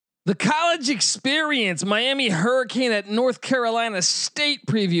The college experience, Miami Hurricane at North Carolina State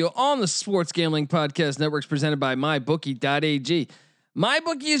preview on the Sports Gambling Podcast Network, presented by MyBookie.ag.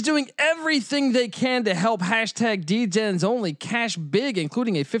 MyBookie is doing everything they can to help hashtag DGens only cash big,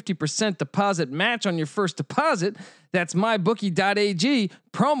 including a 50% deposit match on your first deposit. That's MyBookie.ag,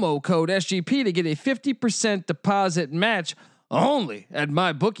 promo code SGP to get a 50% deposit match only at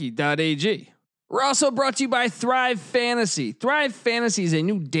MyBookie.ag. We're also brought to you by Thrive Fantasy. Thrive Fantasy is a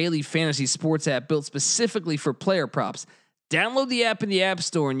new daily fantasy sports app built specifically for player props. Download the app in the App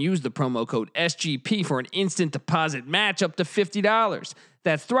Store and use the promo code SGP for an instant deposit match up to $50.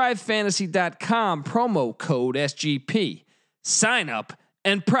 That's thrivefantasy.com, promo code SGP. Sign up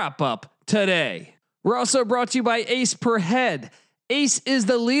and prop up today. We're also brought to you by Ace Per Head. Ace is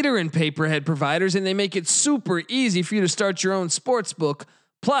the leader in pay-per-head providers, and they make it super easy for you to start your own sports book.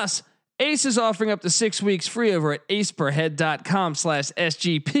 Plus, Ace is offering up to 6 weeks free over at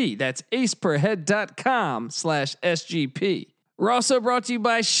aceperhead.com/SGP. That's aceperhead.com/SGP. We're also brought to you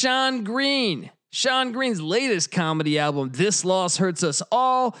by Sean Green. Sean Green's latest comedy album, This Loss Hurts Us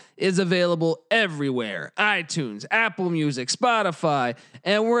All, is available everywhere: iTunes, Apple Music, Spotify,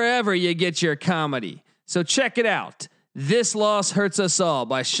 and wherever you get your comedy. So check it out. This Loss Hurts Us All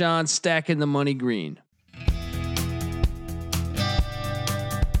by Sean Stacking the Money Green.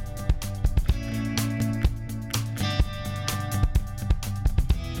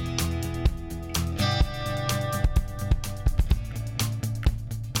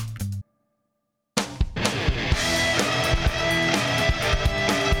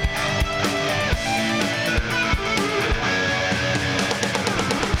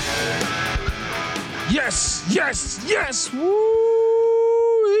 Yes. Woo!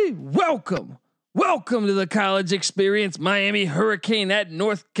 Welcome to the college experience. Miami Hurricane at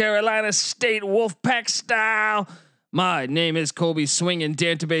North Carolina State Wolfpack style. My name is Colby Swinging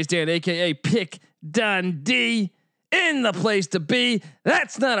Dantabase Dan, aka Pick Dundee, in the place to be.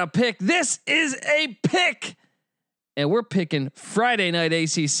 That's not a pick. This is a pick, and we're picking Friday night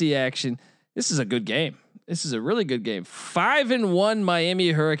ACC action. This is a good game. This is a really good game. 5-1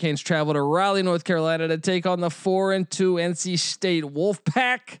 Miami Hurricanes travel to Raleigh, North Carolina to take on the 4-2 NC State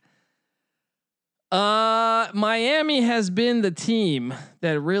Wolfpack. Miami has been the team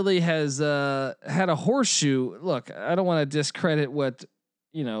that really has had a horseshoe. Look, I don't want to discredit what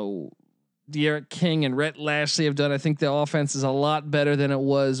De'Aaron King and Rhett Lashley have done. I think the offense is a lot better than it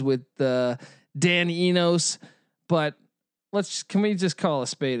was with Dan Enos, but can we just call a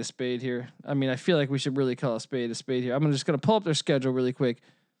spade here? I mean, I feel like we should really call a spade here. I'm just going to pull up their schedule really quick.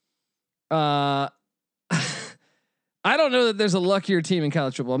 I don't know that there's a luckier team in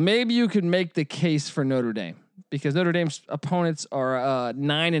college football. Maybe you could make the case for Notre Dame, because Notre Dame's opponents are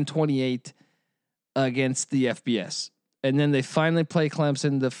 9-28 against the FBS. And then they finally play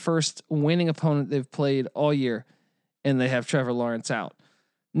Clemson, the first winning opponent they've played all year, and they have Trevor Lawrence out.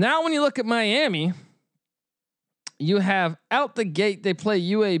 Now, when you look at Miami, you have out the gate, they play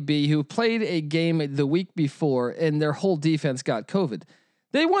UAB, who played a game the week before, and their whole defense got COVID.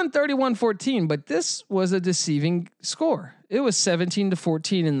 They won 31-14, but this was a deceiving score. It was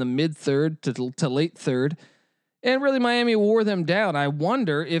 17-14 in the mid third to late third. And really Miami wore them down. I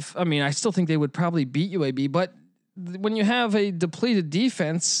wonder I still think they would probably beat UAB, but when you have a depleted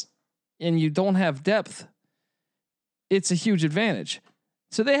defense and you don't have depth, it's a huge advantage.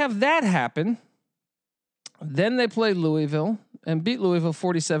 So they have that happen. Then they played Louisville and beat Louisville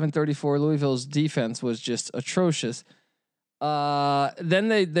 47-34. Louisville's defense was just atrocious. Then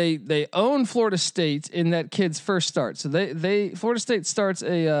they own Florida State in that kid's first start. So Florida State starts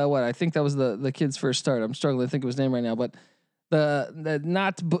I think that was the kid's first start. I'm struggling to think of his name right now, but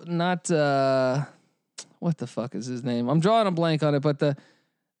what the fuck is his name? I'm drawing a blank on it, but the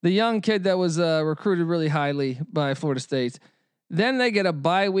young kid that was recruited really highly by Florida State. Then they get a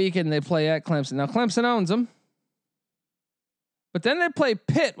bye week and they play at Clemson. Now Clemson owns them, but then they play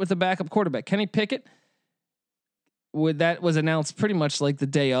Pitt with the backup quarterback, Kenny Pickett. That was announced pretty much like the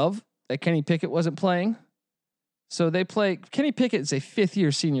day of that Kenny Pickett wasn't playing. So they play. Kenny Pickett is a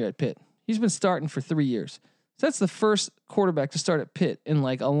 5th-year senior at Pitt. He's been starting for 3 years. So that's the first quarterback to start at Pitt in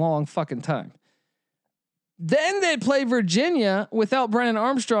like a long fucking time. Then they play Virginia without Brennan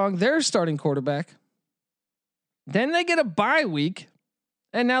Armstrong, their starting quarterback. Then they get a bye week,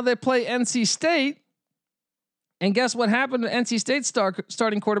 and now they play NC State. And guess what happened to NC State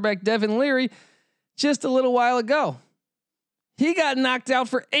starting quarterback Devin Leary just a little while ago? He got knocked out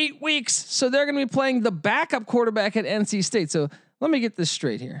for 8 weeks, so they're going to be playing the backup quarterback at NC State. So let me get this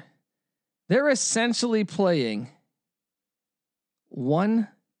straight here. They're essentially playing 1,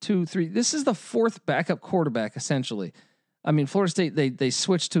 2, 3. This is the 4th backup quarterback, essentially. I mean, Florida State they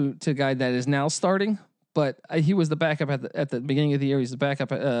switched to a guy that is now starting, but he was the backup at the beginning of the year. He's the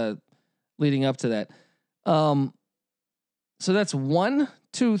backup leading up to that. So that's 1,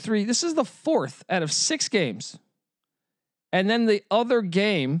 2, 3. This is the 4th out of 6 games, and then the other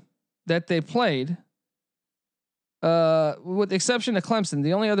game that they played, with the exception of Clemson,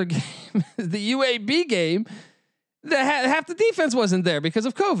 the only other game is the UAB game. That half the defense wasn't there because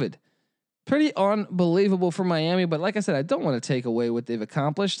of COVID. Pretty unbelievable for Miami, but like I said, I don't want to take away what they've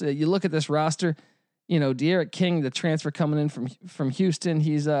accomplished. You look at this roster, De'Aaron King, the transfer coming in from Houston,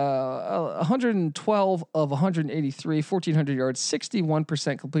 he's 112 of 183, 1,400 yards,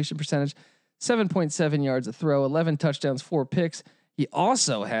 61% completion percentage, 7.7 yards a throw, 11 touchdowns, 4 picks. He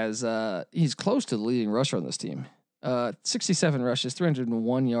also has he's close to the leading rusher on this team. 67 rushes,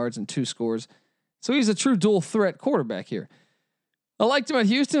 301 yards, and 2 scores. So he's a true dual threat quarterback here. I liked him at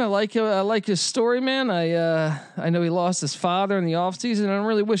Houston. I like his story, man. I know he lost his father in the offseason, and I'm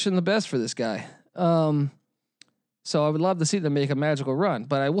really wishing the best for this guy. So I would love to see them make a magical run,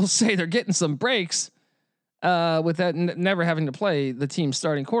 but I will say they're getting some breaks with that never having to play the team's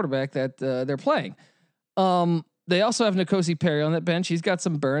starting quarterback that they're playing. They also have N'Kosi Perry on that bench. He's got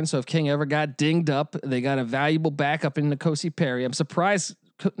some burn, so if King ever got dinged up, they got a valuable backup in N'Kosi Perry. I'm surprised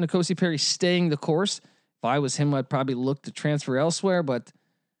N'Kosi Perry staying the course. If I was him, I'd probably look to transfer elsewhere, but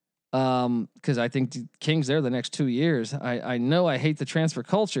because I think King's there the next 2 years. I know I hate the transfer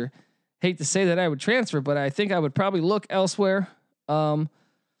culture. Hate to say that I would transfer, but I think I would probably look elsewhere.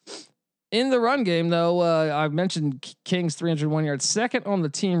 In the run game, though, I've mentioned King's 301 yards, second on the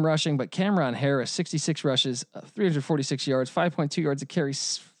team rushing, but Cameron Harris, 66 rushes, 346 yards, 5.2 yards a carry,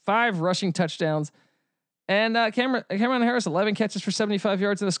 5 rushing touchdowns. And Cameron Harris, 11 catches for 75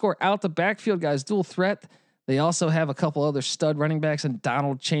 yards and a score. Out the backfield, guys, dual threat. They also have a couple other stud running backs, and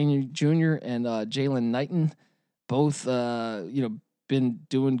Donald Chaney Jr. and Jalen Knighton, both been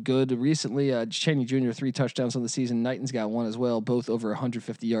doing good recently. Chaney Jr. 3 touchdowns on the season. Knighton's got 1 as well, both over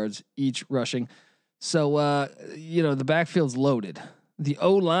 150 yards each rushing. So the backfield's loaded. The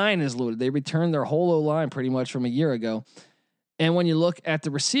O-line is loaded. They returned their whole O-line pretty much from a year ago. And when you look at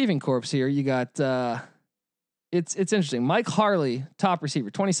the receiving corps here, you got. It's interesting. Mike Harley, top receiver,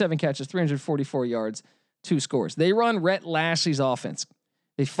 27 catches, 344 yards, 2 scores. They run Rhett Lashley's offense.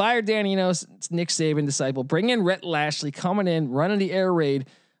 They fired Dan Enos, Nick Saban disciple, bring in Rhett Lashley, coming in, running the air raid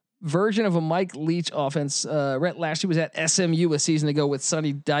version of a Mike Leach offense. Rhett Lashley was at SMU a season ago with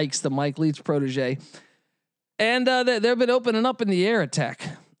Sonny Dykes, the Mike Leach protege. And they've been opening up in the air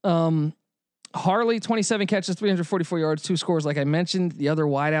attack. Harley, 27 catches, 344 yards, 2 scores. Like I mentioned, the other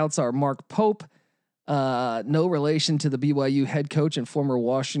wideouts are Mark Pope, no relation to the BYU head coach and former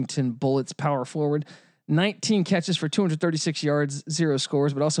Washington Bullets power forward. 19 catches for 236 yards, 0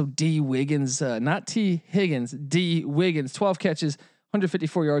 scores, but also D Wiggins, not T Higgins, D Wiggins, 12 catches,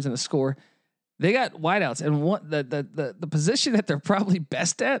 154 yards and a score. They got wideouts, and what the position that they're probably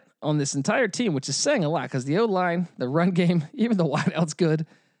best at on this entire team, which is saying a lot because the O-line, the run game, even the wideouts good,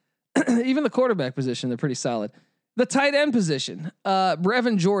 even the quarterback position, they're pretty solid. The tight end position,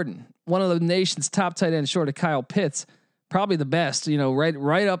 Brevin Jordan, one of the nation's top tight ends, short of Kyle Pitts, probably the best,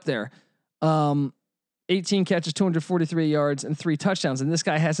 right up there. 18 catches, 243 yards, and 3 touchdowns. And this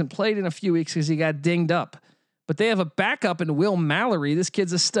guy hasn't played in a few weeks because he got dinged up. But they have a backup in Will Mallory. This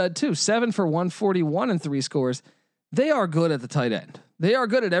kid's a stud too. 7 for 141 and 3 scores. They are good at the tight end. They are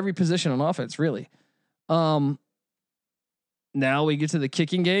good at every position on offense, really. Now we get to the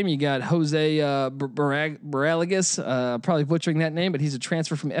kicking game. You got Jose Barralegas, probably butchering that name, but he's a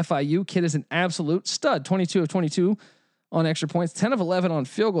transfer from FIU. Kid is an absolute stud. 22 of 22 on extra points, 10 of 11 on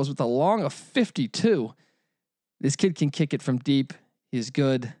field goals with a long of 52. This kid can kick it from deep. He's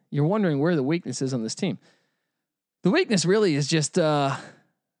good. You're wondering where the weakness is on this team. The weakness really is just, I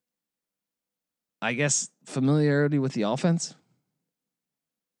guess, familiarity with the offense.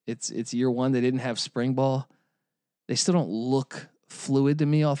 It's year one. They didn't have spring ball. They still don't look fluid to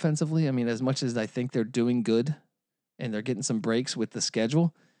me offensively. I mean, as much as I think they're doing good and they're getting some breaks with the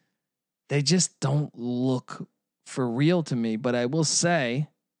schedule, they just don't look for real to me. But I will say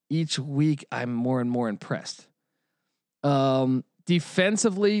each week I'm more and more impressed.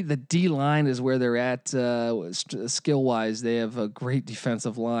 Defensively, the D line is where they're at skill wise. They have a great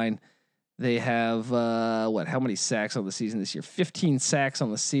defensive line. They have how many sacks on the season this year? 15 sacks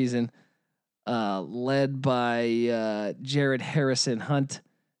on the season. Led by Jared Harrison Hunt,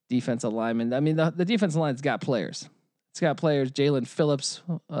 defensive lineman. I mean, the defensive line's got players. It's got players. Jalen Phillips,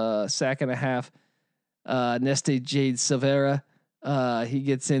 sack and a half. Neste Jade Silvera, he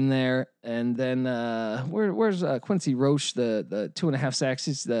gets in there, and then where's Quincy Roche, the 2.5 sacks?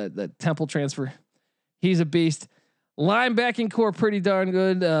 He's the Temple transfer. He's a beast. Linebacking core pretty darn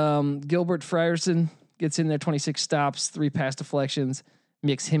good. Gilbert Frierson gets in there, 26 stops, 3 pass deflections.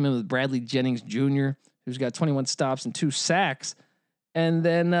 Mix him in with Bradley Jennings Jr., who's got 21 stops and 2 sacks. And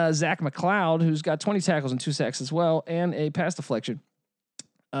then Zach McLeod, who's got 20 tackles and 2 sacks as well, and a pass deflection.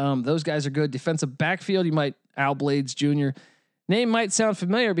 Those guys are good. Defensive backfield, you might Al Blades Jr. Name might sound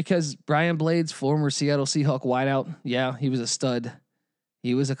familiar because Brian Blades, former Seattle Seahawk wideout. Yeah, he was a stud.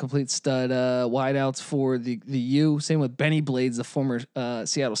 He was a complete stud. Wideouts for the U. Same with Benny Blades, the former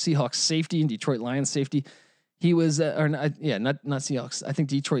Seattle Seahawks safety and Detroit Lions safety. He was, not Seahawks. I think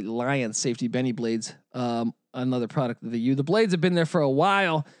Detroit Lions safety Benny Blades, another product of the U. The Blades have been there for a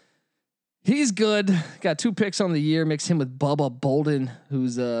while. He's good. Got 2 picks on the year. Mix him with Bubba Bolden,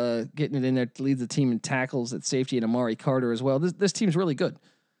 who's getting it in there. Leads the team in tackles at safety, and Amari Carter as well. This team's really good.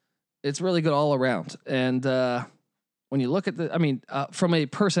 It's really good all around. And when you look at from a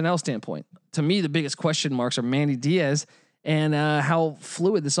personnel standpoint, to me, the biggest question marks are Manny Diaz and how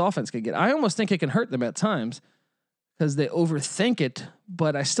fluid this offense can get. I almost think it can hurt them at times because they overthink it,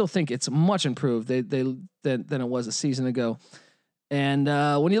 but I still think it's much improved than it was a season ago. And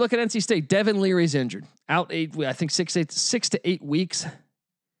when you look at NC State, Devin Leary's injured, out 6 to 8 weeks.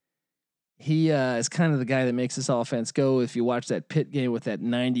 He is kind of the guy that makes this offense go. If you watch that Pitt game with that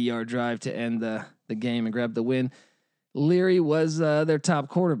 90-yard drive to end the game and grab the win, Leary was their top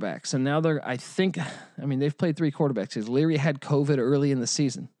quarterback. So now they've played 3 quarterbacks because Leary had COVID early in the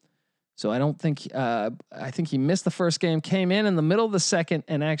season. So I think he missed the first game, came in the middle of the second,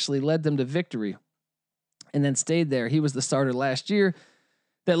 and actually led them to victory. And then stayed there. He was the starter last year.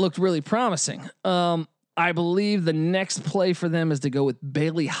 That looked really promising. I believe the next play for them is to go with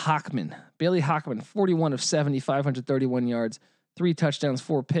Bailey Hockman. Bailey Hockman, 41 of 70, 531 yards, 3 touchdowns,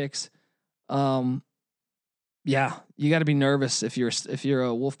 4 picks. Yeah, you got to be nervous if you're a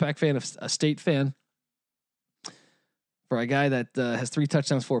Wolfpack fan, a State fan. For a guy that has 3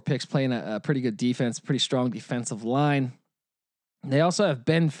 touchdowns, 4 picks, playing a pretty good defense, pretty strong defensive line. They also have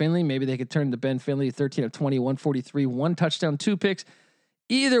Ben Finley. Maybe they could turn to Ben Finley, 13 of 20, 143, 1 touchdown, 2 picks.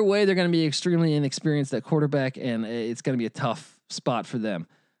 Either way, they're going to be extremely inexperienced at quarterback, and it's going to be a tough spot for them.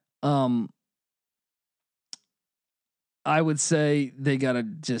 I would say they got to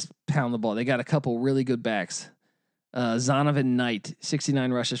just pound the ball. They got a couple really good backs. Zonovan Knight,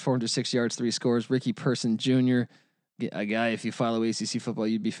 69 rushes, 406 yards, 3 scores. Ricky Person Jr., a guy, if you follow ACC football,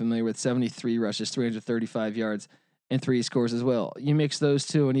 you'd be familiar with, 73 rushes, 335 yards, and 3 scores as well. You mix those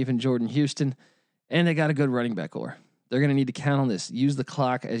two and even Jordan Houston, and they got a good running back core. They're going to need to count on this. Use the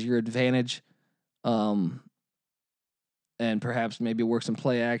clock as your advantage. And perhaps maybe work some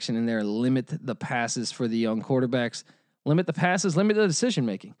play action in there. Limit the passes for the young quarterbacks. Limit the passes. Limit the decision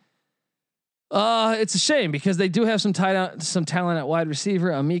making. It's a shame because they do have some talent at wide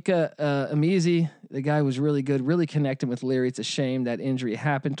receiver. Amika Amizi, the guy was really good, really connecting with Leary. It's a shame that injury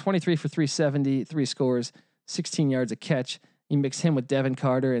happened. 23 for 370, 3 scores, 16 yards a catch. You mix him with Devin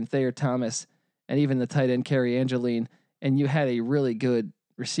Carter and Thayer Thomas, and even the tight end Kerry Angeline, and you had a really good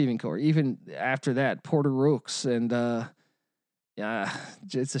receiving core. Even after that, Porter Rooks, and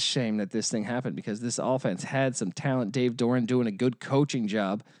it's a shame that this thing happened because this offense had some talent. Dave Doran doing a good coaching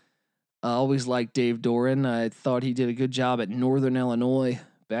job. I always liked Dave Doran. I thought he did a good job at Northern Illinois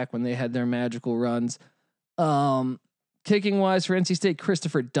back when they had their magical runs. Kicking wise for NC State,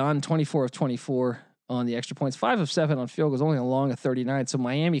 Christopher Dunn, 24 of 24 on the extra points, 5 of 7 on field goals, only a long of 39. So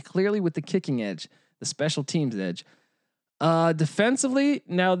Miami clearly with the kicking edge, the special teams edge. Defensively,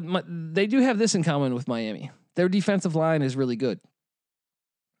 now they do have this in common with Miami. Their defensive line is really good.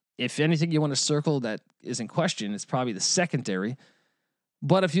 If anything you want to circle that is in question, it's probably the secondary.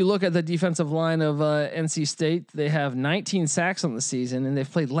 But if you look at the defensive line of NC State, they have 19 sacks on the season, and they've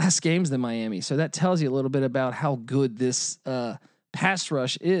played less games than Miami. So that tells you a little bit about how good this pass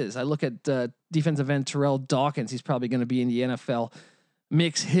rush is. I look at defensive end Terrell Dawkins. He's probably going to be in the NFL.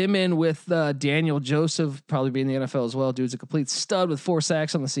 Mix him in with Daniel Joseph, probably be in the NFL as well. Dude's a complete stud with 4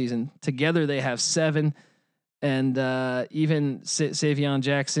 sacks on the season. Together they have 7. And even Savion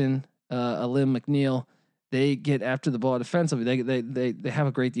Jackson, Alim McNeil, they get after the ball defensively. They have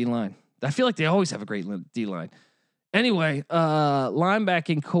a great D line. I feel like they always have a great D line. Anyway,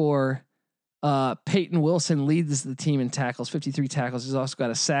 linebacking core, Peyton Wilson leads the team in tackles, 53 tackles. He's also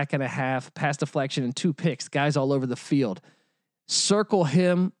got a sack and a half, pass deflection, and 2 picks. Guys all over the field. Circle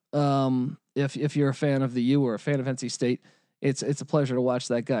him if you're a fan of the U or a fan of NC State. It's a pleasure to watch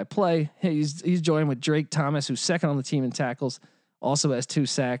that guy play. He's joined with Drake Thomas, who's second on the team in tackles, also has 2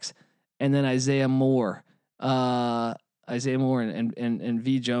 sacks, and then Isaiah Moore and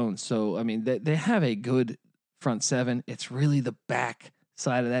V Jones. So I mean they have a good front 7. It's really the back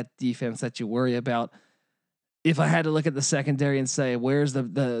side of that defense that you worry about. if I had to look at the secondary and say, where's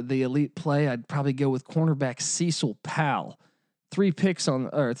the elite play, I'd probably go with cornerback Cecil Powell. 3 picks on,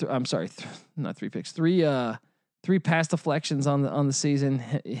 or I'm sorry, not 3 picks, 3 pass deflections on the season.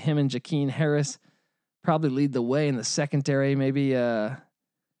 Him and Jakeem Harris probably lead the way in the secondary. Maybe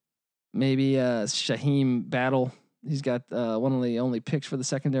Shaheem Battle. He's got one of the only picks for the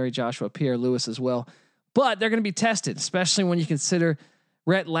secondary. Joshua Pierre-Louis as well. But they're going to be tested, especially when you consider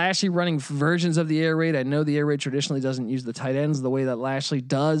Rhett Lashley running versions of the air raid. I know the air raid traditionally doesn't use the tight ends the way that Lashley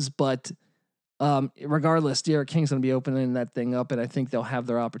does, but regardless, D'Eriq King's going to be opening that thing up, and I think they'll have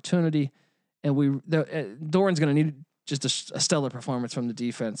their opportunity. And Doran's going to need just a stellar performance from the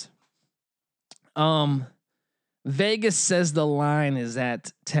defense. Vegas says the line is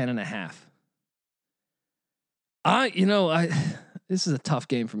at 10.5. This is a tough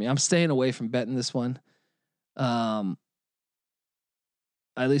game for me. I'm staying away from betting this one.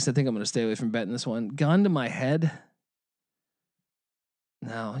 At least I think I'm going to stay away from betting this one. Gun to my head.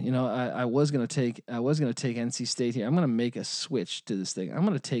 No, I was going to take NC State here. I'm going to make a switch to this thing. I'm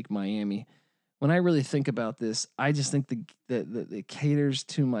going to take Miami. When I really think about this, I just think the caters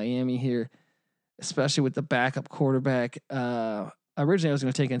to Miami here, especially with the backup quarterback. Originally, I was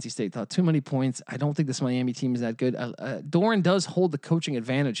going to take NC State. Thought too many points. I don't think this Miami team is that good. Doran does hold the coaching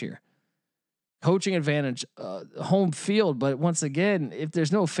advantage here. Coaching advantage, home field. But once again, if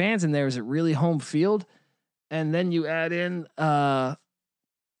there's no fans in there, is it really home field? And then you add in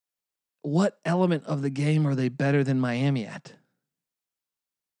what element of the game are they better than Miami at?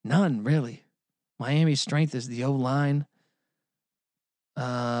 None, really. Miami's strength is the O-line,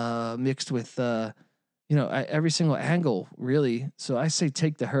 mixed with every single angle, really. So I say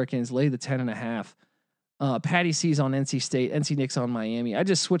take the Hurricanes, lay the 10.5. Patty C's on NC State, NC Nick's on Miami. I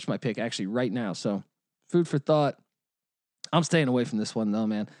just switched my pick actually right now. So food for thought. I'm staying away from this one though,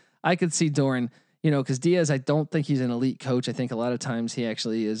 man. I could see Doran, because Diaz, I don't think he's an elite coach. I think a lot of times he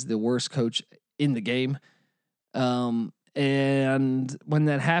actually is the worst coach in the game. And when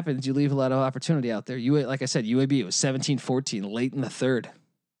that happens, you leave a lot of opportunity out there. Like I said, UAB, it was 17-14 late in the third.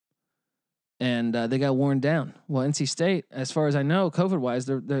 And they got worn down. Well, NC State, as far as I know, COVID wise,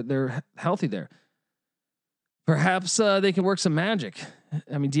 they're healthy there. Perhaps they can work some magic.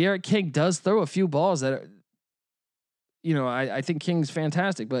 I mean, D'Eriq King does throw a few balls that are, I think King's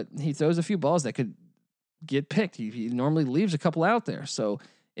fantastic, but he throws a few balls that could get picked. He normally leaves a couple out there. So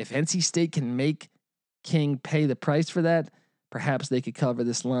if NC State can make King pay the price for that, perhaps they could cover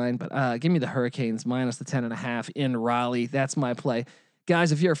this line. But give me the Hurricanes minus the 10.5 in Raleigh. That's my play.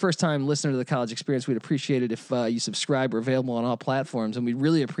 Guys, if you're a first-time listener to the College Experience, we'd appreciate it if you subscribe. We're available on all platforms, and we'd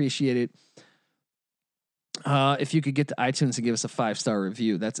really appreciate it if you could get to iTunes and give us a 5-star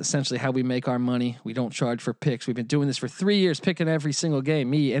review. That's essentially how we make our money. We don't charge for picks. We've been doing this for 3 years, picking every single game.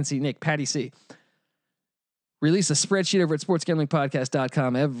 Me, NC Nick, Patty C. Release a spreadsheet over at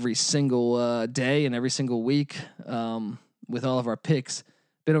sportsgamblingpodcast.com every single day and every single week with all of our picks.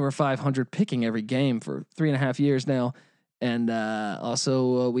 Been over 500 picking every game for 3.5 years now. And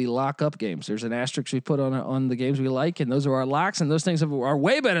also we lock up games. There's an asterisk we put on the games we like, and those are our locks, and those things are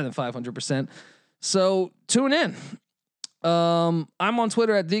way better than 500%. So tune in. I'm on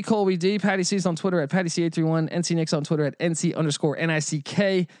Twitter at TheColbyD. Patty C's on Twitter at PattyC831. NC Nick's on Twitter at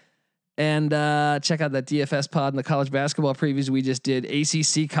NC_NICK. And check out that DFS pod and the college basketball previews we just did.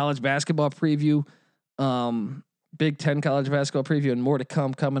 ACC college basketball preview, Big Ten college basketball preview, and more to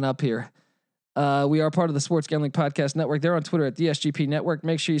coming up here. We are part of the Sports Gambling Podcast Network. They're on Twitter at the SGP Network.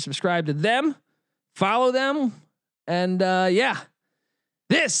 Make sure you subscribe to them, follow them, and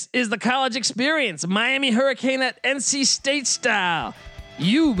this is the College Experience. Miami Hurricane at NC State style.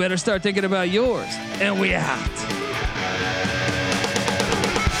 You better start thinking about yours, and we out.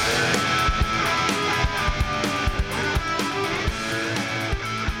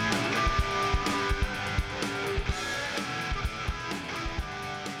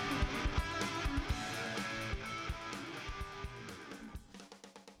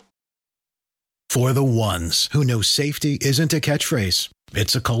 For the ones who know safety isn't a catchphrase,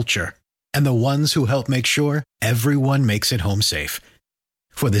 it's a culture. And the ones who help make sure everyone makes it home safe.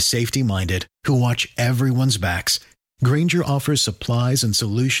 For the safety-minded who watch everyone's backs, Grainger offers supplies and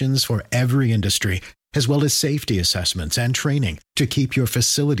solutions for every industry, as well as safety assessments and training to keep your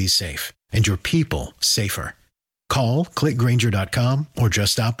facilities safe and your people safer. Call, click Grainger.com, or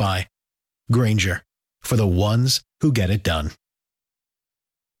just stop by. Grainger, for the ones who get it done.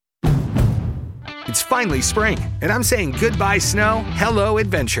 It's finally spring, and I'm saying goodbye snow, hello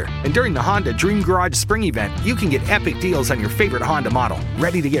adventure. And during the Honda Dream Garage Spring Event, you can get epic deals on your favorite Honda model.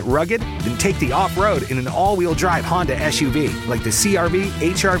 Ready to get rugged? Then take the off-road in an all-wheel drive Honda SUV, like the CR-V,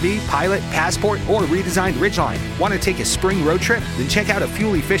 HR-V, Pilot, Passport, or redesigned Ridgeline. Want to take a spring road trip? Then check out a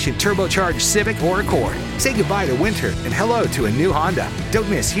fuel-efficient turbocharged Civic or Accord. Say goodbye to winter and hello to a new Honda. Don't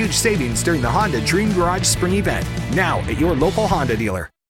miss huge savings during the Honda Dream Garage Spring Event. Now at your local Honda dealer.